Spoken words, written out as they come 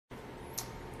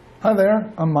Hi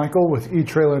there, I'm Michael with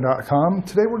etrailer.com.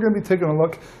 Today we're going to be taking a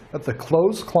look at the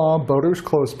Closed Claw Boater's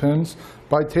Clothespins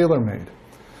by TaylorMade.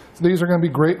 So these are going to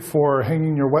be great for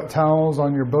hanging your wet towels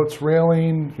on your boat's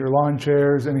railing, your lawn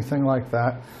chairs, anything like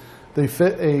that. They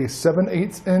fit a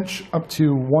 7/8 inch up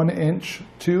to 1 inch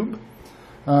tube.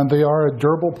 They are a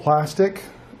durable plastic,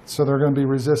 so they're going to be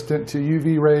resistant to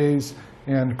UV rays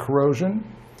and corrosion.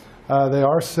 They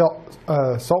are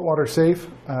saltwater safe.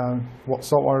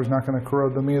 Saltwater is not going to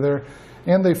corrode them either.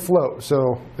 And they float,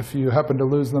 so if you happen to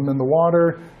lose them in the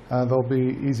water, they'll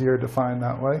be easier to find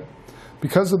that way.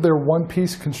 Because of their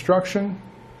one-piece construction,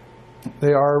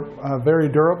 they are very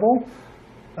durable.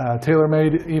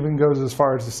 TaylorMade even goes as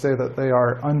far as to say that they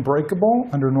are unbreakable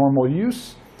under normal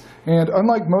use. And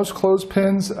unlike most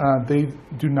clothespins, they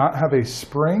do not have a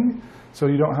spring, so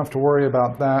you don't have to worry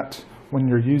about that when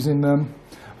you're using them.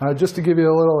 Just to give you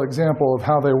a little example of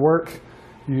how they work,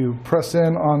 you press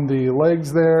in on the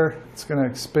legs there. It's going to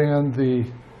expand the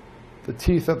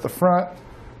teeth at the front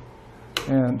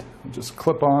and just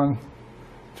clip on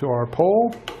to our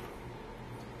pole.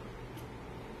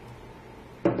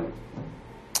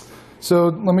 So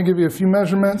let me give you a few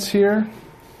measurements here.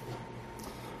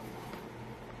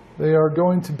 They are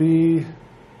going to be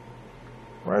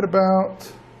right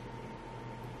about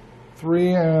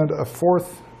 3 1/4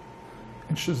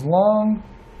 inches long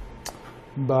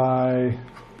by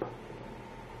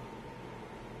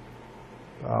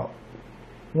about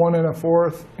 1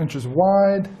 1/4 inches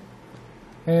wide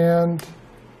and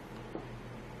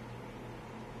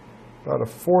about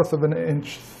 1/4 of an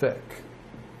inch thick.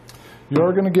 You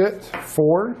are going to get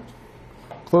 4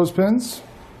 clothespins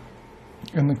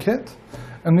in the kit,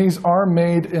 and these are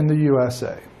made in the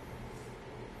USA.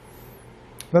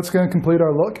 That's going to complete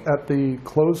our look at the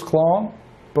Closed Claw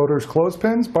Boater's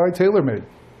Clothespins by TaylorMade.